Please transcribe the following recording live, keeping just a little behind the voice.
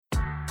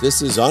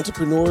This is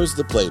Entrepreneurs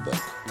the Playbook,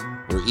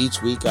 where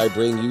each week I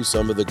bring you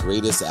some of the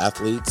greatest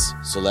athletes,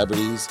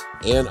 celebrities,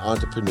 and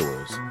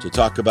entrepreneurs to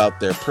talk about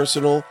their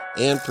personal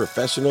and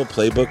professional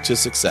playbook to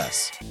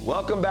success.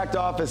 Welcome back to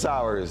Office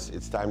Hours.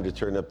 It's time to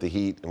turn up the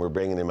heat, and we're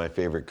bringing in my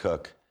favorite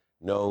cook.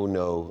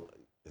 No,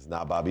 it's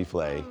not Bobby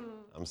Flay.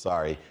 I'm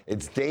sorry.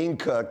 It's Dane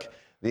Cook,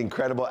 the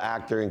incredible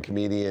actor and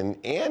comedian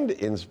and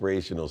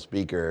inspirational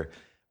speaker.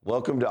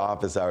 Welcome to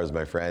Office Hours,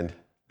 my friend.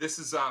 This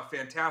is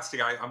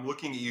fantastic. I'm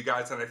looking at you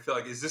guys and I feel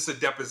like, is this a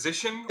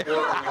deposition or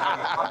are we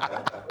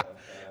having a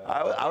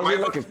I was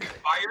in like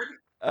inspired?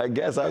 I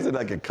guess I was in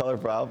like a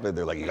colorful outfit.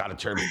 They're like, you got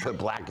to put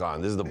black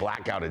on. This is the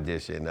blackout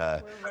edition.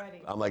 We're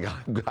ready. I'm like,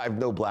 I have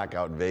no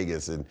blackout in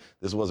Vegas, and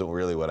this wasn't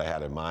really what I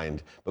had in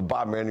mind. But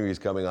Bob Menery is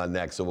coming on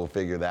next, so we'll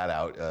figure that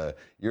out.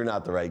 You're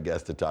not the right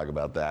guest to talk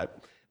about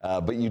that.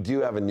 But you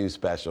do have a new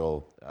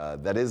special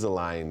that is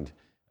aligned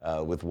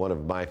with one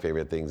of my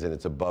favorite things, and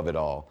it's Above It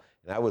All.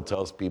 And I would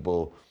tell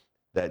people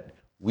that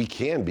we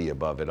can be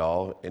above it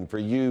all. And for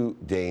you,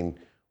 Dane,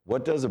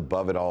 what does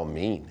above it all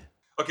mean?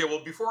 Okay,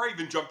 well, before I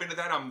even jump into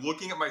that, I'm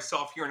looking at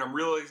myself here and I'm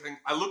realizing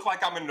I look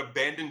like I'm in an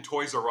abandoned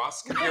Toys R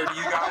Us compared to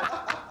you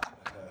guys.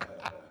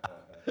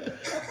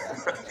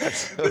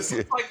 This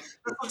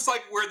looks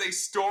like where they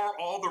store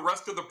all the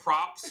rest of the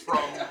props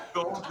from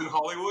films in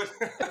Hollywood.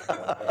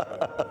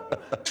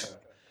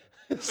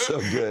 It's so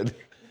good.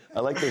 I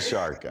like the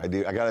shark. I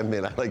do. I gotta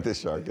admit, I like the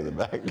shark in the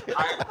back.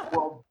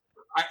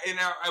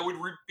 I would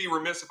be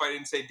remiss if I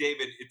didn't say,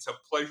 David, it's a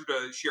pleasure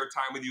to share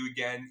time with you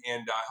again,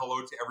 and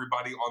hello to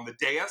everybody on the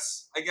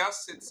dais. I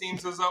guess it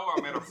seems as though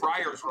I'm at a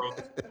Friar's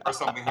roast or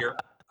something here.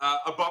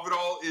 Above It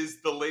All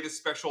is the latest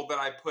special that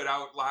I put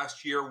out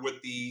last year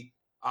with the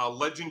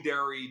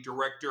legendary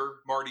director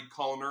Marty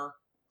Kullner,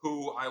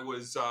 who I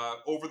was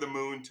over the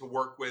moon to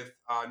work with,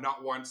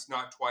 not once,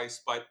 not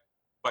twice, but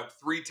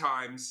 3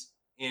 times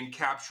in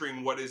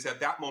capturing what is at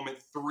that moment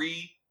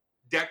 3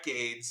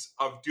 decades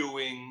of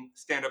doing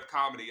stand-up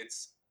comedy.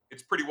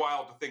 It's pretty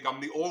wild to think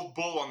I'm the old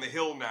bull on the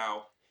hill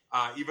now,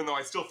 even though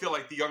I still feel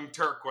like the young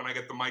Turk when I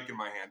get the mic in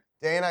my hand.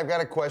 Dane, I've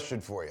got a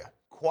question for you.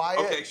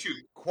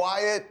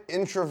 Quiet,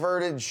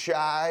 introverted,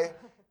 shy,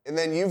 and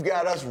then you've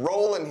got us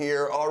rolling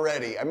here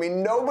already. I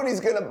mean,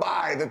 nobody's gonna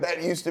buy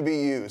that used to be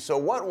you. So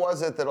what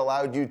was it that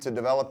allowed you to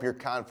develop your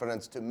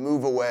confidence to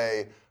move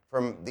away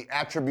from the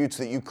attributes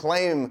that you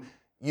claim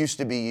used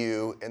to be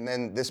you, and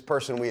then this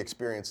person we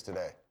experience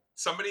today?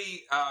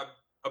 Somebody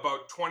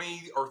about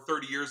 20 or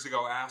 30 years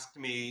ago asked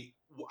me,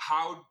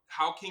 how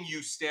can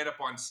you stand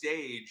up on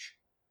stage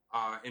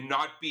and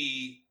not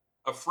be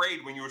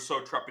afraid when you were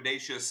so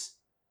trepidatious,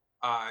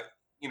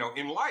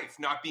 in life,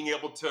 not being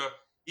able to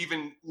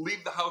even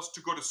leave the house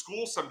to go to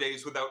school some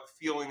days without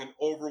feeling an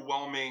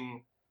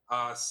overwhelming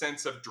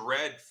sense of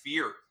dread,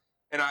 fear.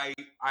 And I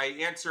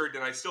answered,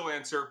 and I still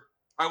answer,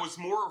 I was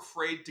more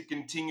afraid to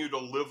continue to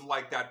live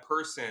like that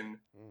person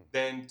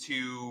than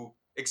to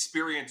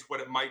experience what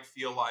it might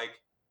feel like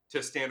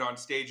to stand on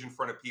stage in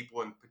front of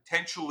people and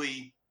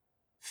potentially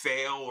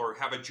fail or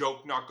have a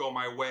joke not go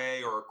my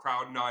way or a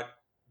crowd not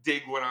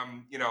dig when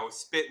I'm,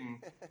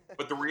 spitting.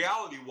 But the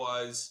reality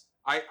was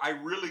I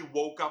really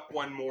woke up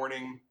one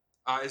morning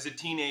as a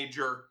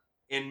teenager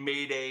and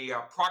made a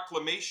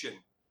proclamation,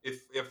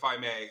 if I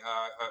may,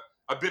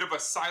 a bit of a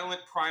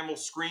silent primal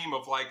scream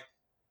of like,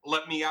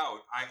 let me out.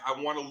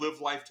 I want to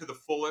live life to the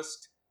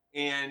fullest.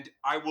 And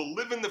I will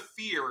live in the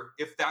fear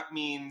if that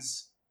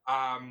means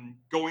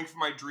going for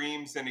my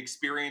dreams and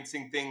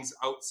experiencing things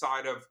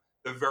outside of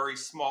the very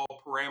small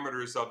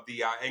parameters of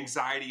the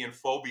anxiety and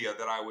phobia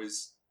that I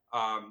was,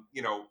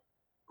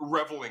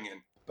 reveling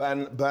in.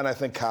 Ben, I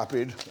think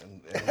copied.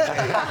 And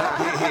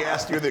he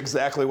asked you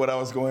exactly what I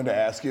was going to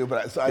ask you,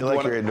 but I feel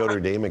like you're at Notre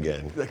Dame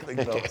again.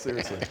 No,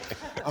 seriously.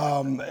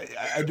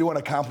 I do want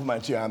to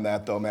compliment you on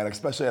that, though, man,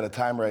 especially at a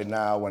time right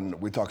now when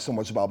we talk so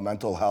much about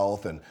mental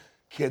health and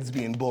kids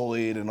being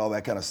bullied and all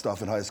that kind of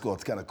stuff in high school.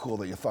 It's kind of cool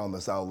that you found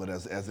this outlet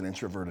as an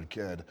introverted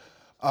kid.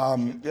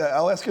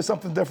 I'll ask you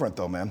something different,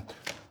 though, man.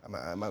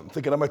 I'm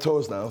thinking on my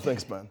toes now.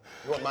 Thanks, Ben.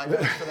 You want my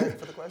notes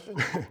for the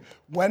question?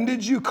 When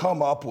did you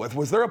come up with,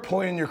 was there a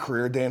point in your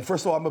career, Dane?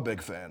 First of all, I'm a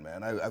big fan,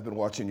 man. I've been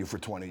watching you for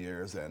 20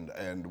 years,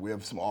 and we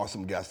have some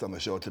awesome guests on the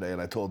show today,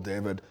 and I told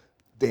David,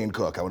 Dane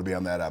Cook, I want to be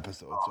on that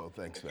episode, so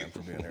thanks, man, for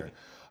being here.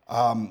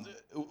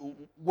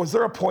 Was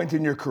there a point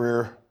in your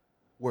career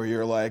where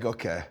you're like,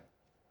 okay,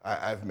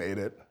 I've made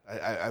it,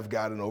 I've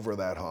gotten over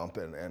that hump,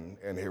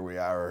 and here we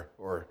are,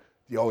 or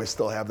do you always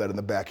still have that in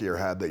the back of your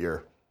head that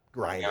you're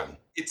grinding? Yeah.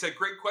 It's a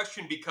great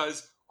question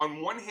because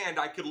on one hand,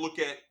 I could look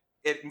at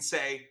it and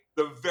say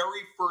the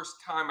very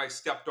first time I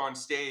stepped on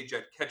stage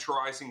at Catch a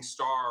Rising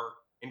Star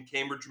in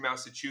Cambridge,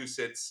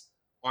 Massachusetts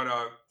on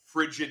a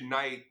frigid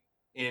night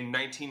in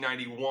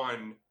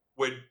 1991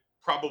 would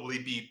probably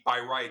be by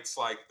rights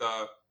like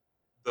the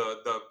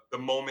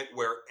moment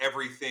where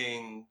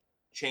everything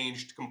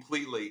changed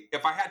completely.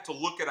 If I had to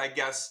look at, I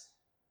guess,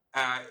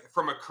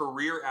 from a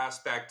career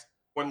aspect,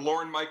 when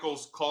Lorne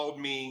Michaels called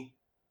me,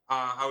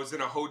 I was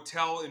in a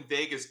hotel in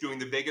Vegas doing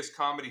the Vegas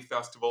Comedy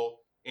Festival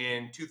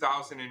in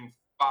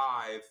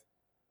 2005,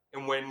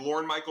 And when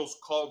Lorne Michaels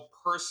called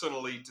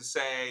personally to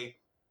say,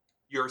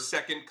 your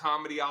second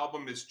comedy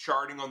album is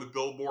charting on the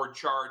Billboard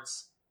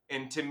charts,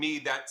 and to me,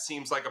 that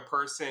seems like a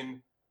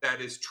person that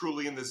is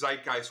truly in the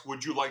zeitgeist.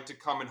 Would you like to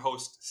come and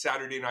host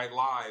Saturday Night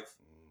Live?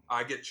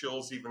 I get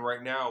chills even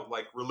right now,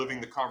 like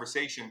reliving the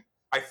conversation.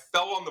 I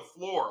fell on the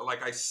floor,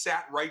 like I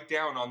sat right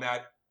down on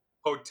that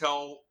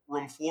hotel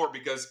room floor,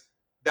 because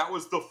that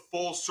was the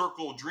full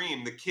circle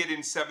dream. The kid in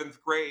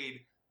 7th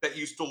grade that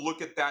used to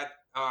look at that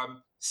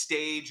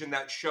stage and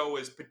that show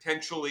as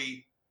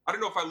potentially, I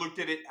don't know if I looked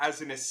at it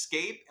as an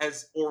escape,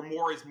 or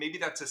more as maybe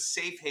that's a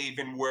safe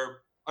haven where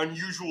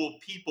unusual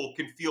people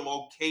can feel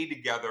okay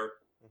together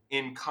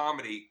in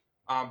comedy.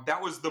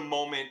 That was the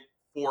moment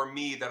for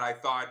me that I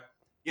thought,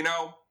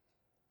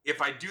 if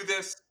I do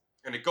this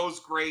and it goes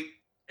great,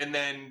 and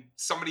then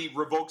somebody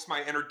revokes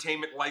my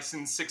entertainment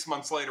license 6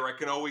 months later, I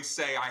can always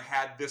say I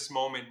had this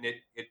moment, and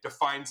it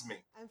defines me.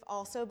 I've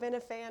also been a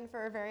fan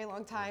for a very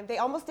long time. They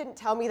almost didn't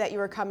tell me that you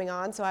were coming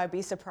on, so I'd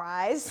be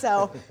surprised.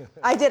 So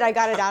I did. I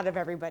got it out of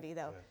everybody,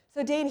 though.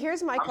 So Dane,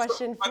 here's my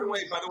question. By the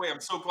way,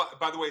 I'm so glad.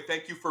 By the way,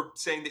 thank you for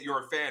saying that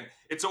you're a fan.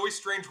 It's always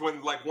strange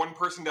when like one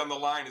person down the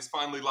line is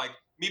finally like,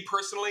 me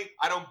personally,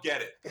 I don't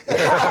get it.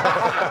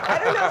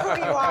 I don't know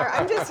who you are.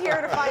 I'm just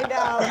here to find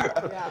out.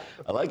 Yeah.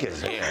 I like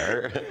his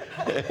hair.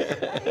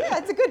 Yeah,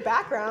 it's a good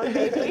background,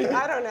 maybe.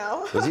 I don't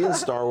know. Was he in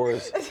Star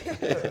Wars?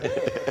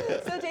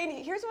 So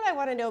Dane, here's what I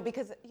want to know,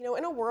 because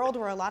in a world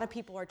where a lot of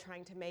people are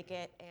trying to make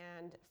it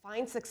and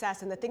find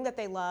success in the thing that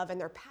they love and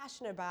they're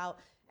passionate about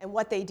and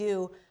what they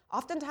do,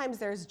 oftentimes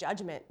there's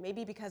judgment,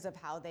 maybe because of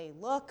how they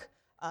look,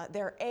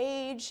 their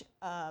age,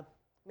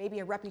 maybe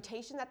a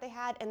reputation that they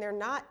had, and they're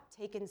not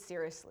taken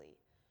seriously.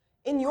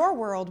 In your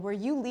world, where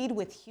you lead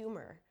with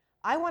humor,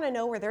 I want to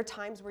know, were there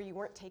times where you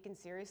weren't taken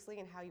seriously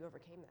and how you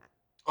overcame that?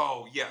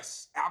 Oh,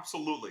 yes,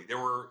 absolutely. There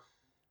were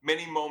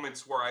many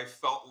moments where I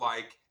felt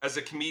like, as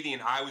a comedian,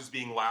 I was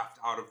being laughed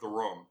out of the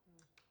room.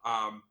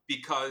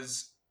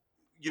 Because,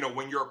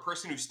 when you're a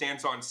person who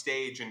stands on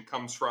stage and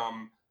comes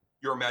from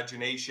your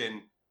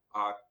imagination,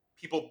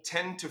 people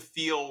tend to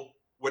feel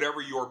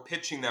whatever you're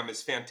pitching them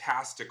is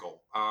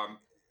fantastical.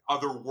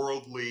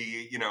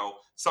 Otherworldly,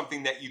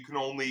 something that you can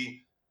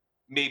only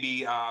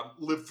maybe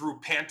live through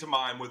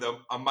pantomime with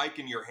a mic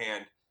in your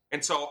hand.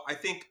 And so I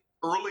think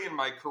early in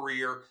my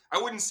career,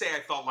 I wouldn't say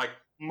I felt like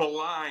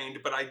maligned,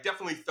 but I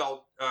definitely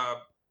felt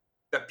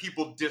that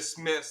people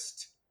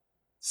dismissed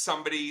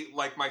somebody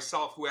like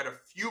myself who had a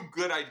few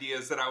good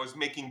ideas that I was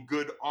making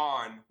good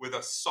on with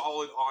a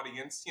solid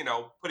audience,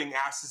 putting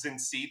asses in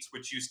seats,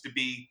 which used to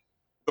be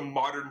the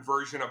modern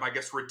version of, I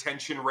guess,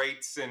 retention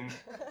rates and,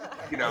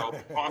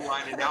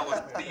 online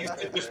analysis. They used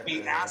to just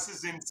be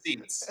asses in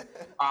seats.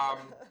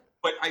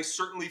 But I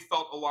certainly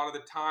felt a lot of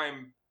the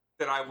time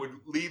that I would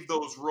leave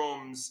those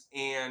rooms,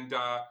 and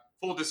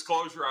full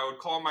disclosure, I would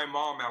call my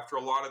mom after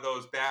a lot of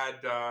those bad,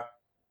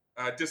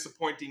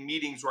 disappointing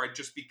meetings where I'd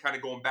just be kind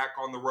of going back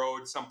on the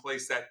road,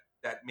 someplace that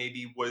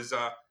maybe was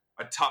a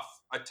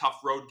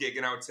tough road gig.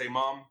 And I would say,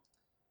 Mom,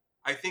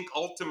 I think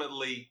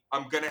ultimately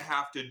I'm going to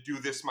have to do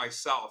this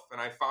myself.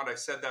 And I found I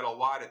said that a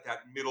lot at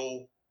that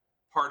middle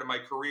part of my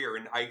career.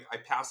 And I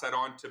pass that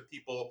on to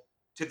people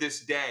to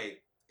this day.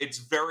 It's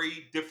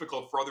very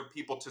difficult for other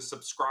people to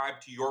subscribe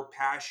to your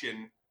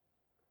passion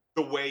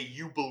the way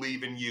you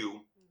believe in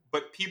you.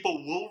 But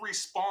people will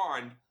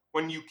respond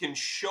when you can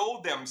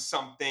show them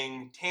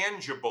something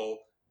tangible.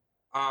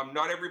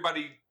 Not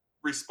everybody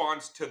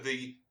responds to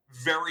the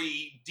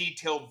very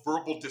detailed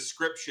verbal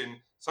description.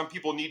 Some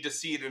people need to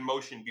see it in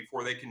motion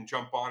before they can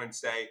jump on and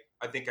say,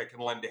 I think I can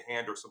lend a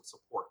hand or some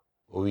support.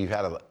 Well, we've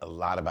had a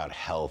lot about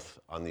health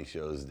on these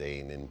shows,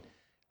 Dane,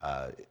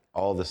 and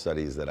all the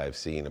studies that I've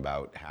seen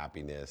about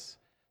happiness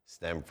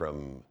stem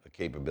from a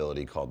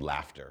capability called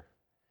laughter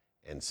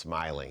and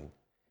smiling.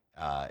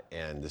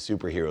 And the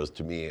superheroes,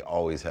 to me,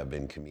 always have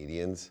been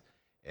comedians.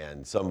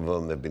 And some of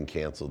them have been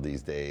canceled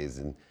these days,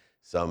 and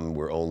some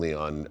were only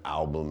on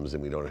albums,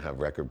 and we don't have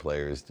record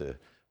players to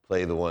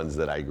play the ones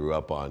that I grew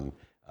up on.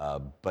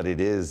 But it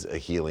is a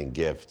healing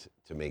gift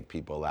to make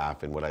people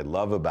laugh. And what I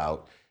love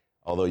about,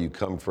 although you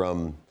come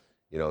from,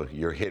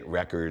 your hit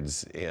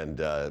records and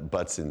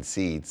butts in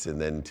seats,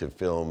 and then to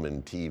film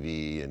and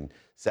TV and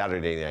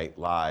Saturday Night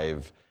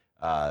Live,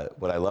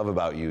 what I love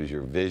about you is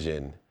your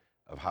vision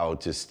of how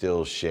to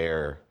still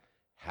share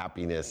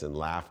happiness and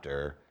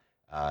laughter.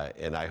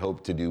 And I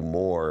hope to do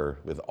more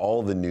with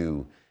all the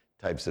new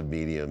types of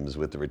mediums,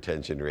 with the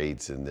retention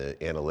rates and the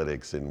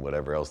analytics and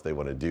whatever else they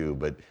want to do.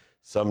 But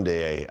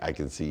someday I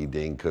can see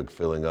Dane Cook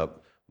filling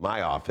up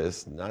my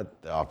office,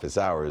 not the office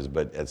hours,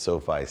 but at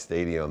SoFi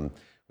Stadium,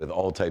 with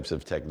all types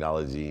of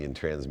technology and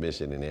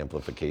transmission and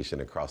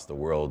amplification across the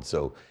world,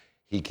 so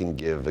he can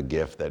give a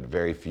gift that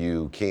very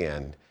few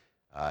can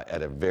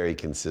at a very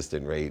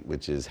consistent rate,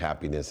 which is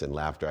happiness and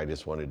laughter. I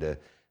just wanted to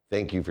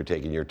thank you for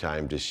taking your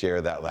time to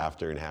share that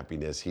laughter and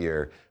happiness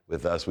here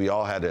with us. We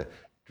all had to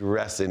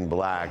dress in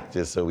black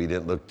just so we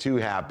didn't look too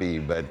happy,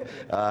 but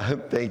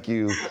thank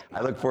you.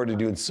 I look forward to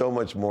doing so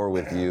much more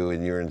with you,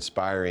 and you're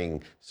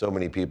inspiring so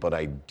many people, and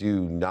I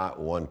do not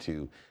want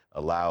to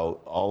allow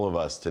all of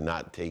us to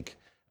not take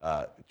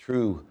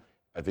true,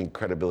 I think,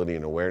 credibility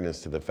and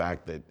awareness to the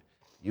fact that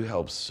you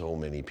help so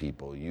many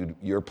people.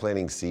 You're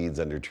planting seeds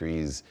under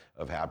trees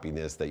of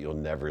happiness that you'll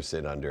never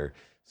sit under.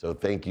 So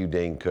thank you,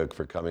 Dane Cook,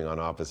 for coming on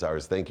Office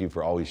Hours. Thank you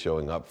for always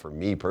showing up for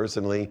me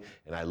personally,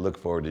 and I look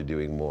forward to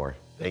doing more.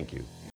 Thank you.